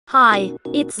Hi,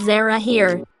 it's Zara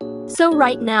here. So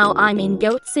right now I'm in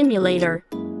Goat Simulator.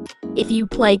 If you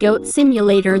play Goat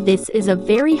Simulator, this is a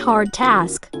very hard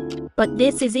task. But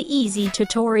this is an easy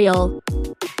tutorial.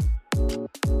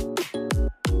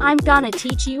 I'm gonna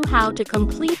teach you how to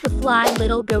complete the Fly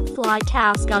Little Goat Fly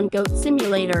task on Goat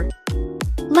Simulator.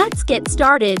 Let's get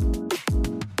started.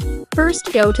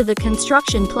 First, go to the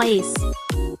construction place.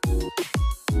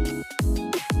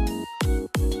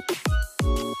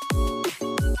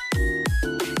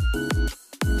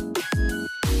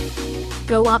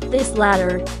 Go up this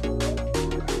ladder.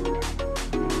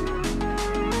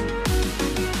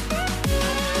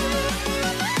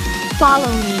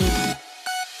 Follow me.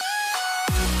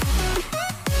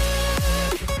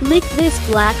 Lick this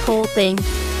black hole thing.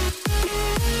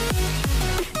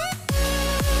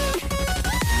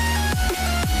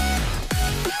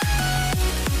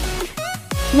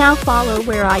 Now follow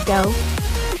where I go.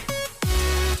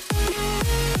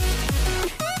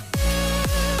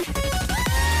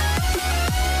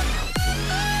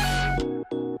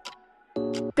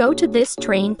 Go to this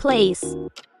train place.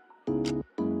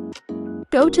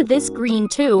 Go to this green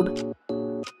tube.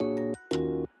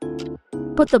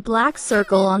 Put the black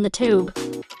circle on the tube.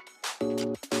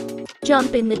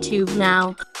 Jump in the tube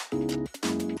now.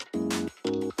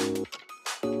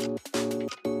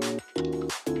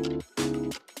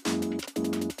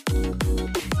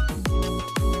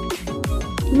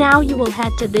 Now you will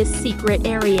head to this secret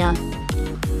area.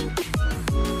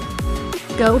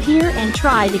 Go here and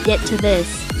try to get to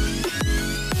this.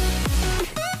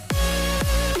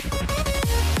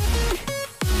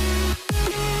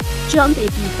 Jump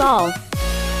if you fall.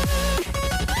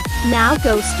 Now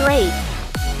go straight.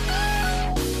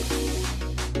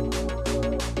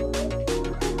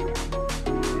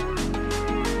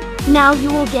 Now you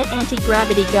will get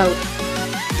anti-gravity goat.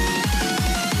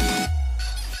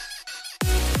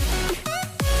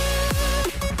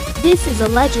 This is a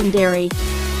legendary.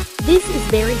 This is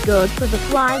very good for the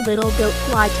Fly Little Goat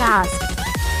Fly task.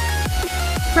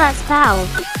 Press POW.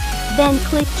 Then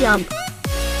click jump.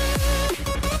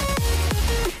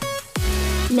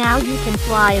 Now you can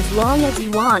fly as long as you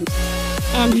want.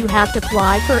 And you have to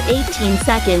fly for 18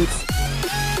 seconds.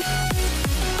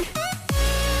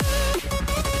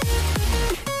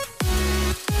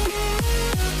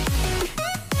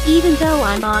 Even though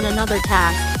I'm on another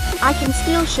task, I can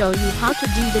still show you how to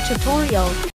do the tutorial.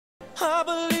 I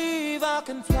believe I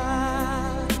can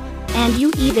fly. And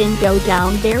you even go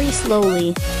down very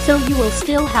slowly, so you will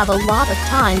still have a lot of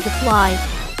time to fly.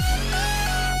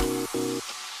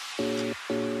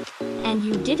 And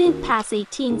you didn't pass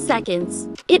 18 seconds,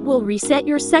 it will reset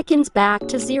your seconds back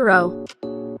to 0.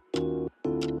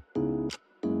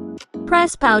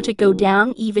 Press POW to go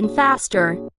down even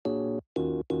faster.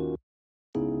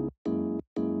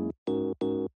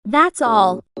 That's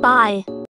all. Bye.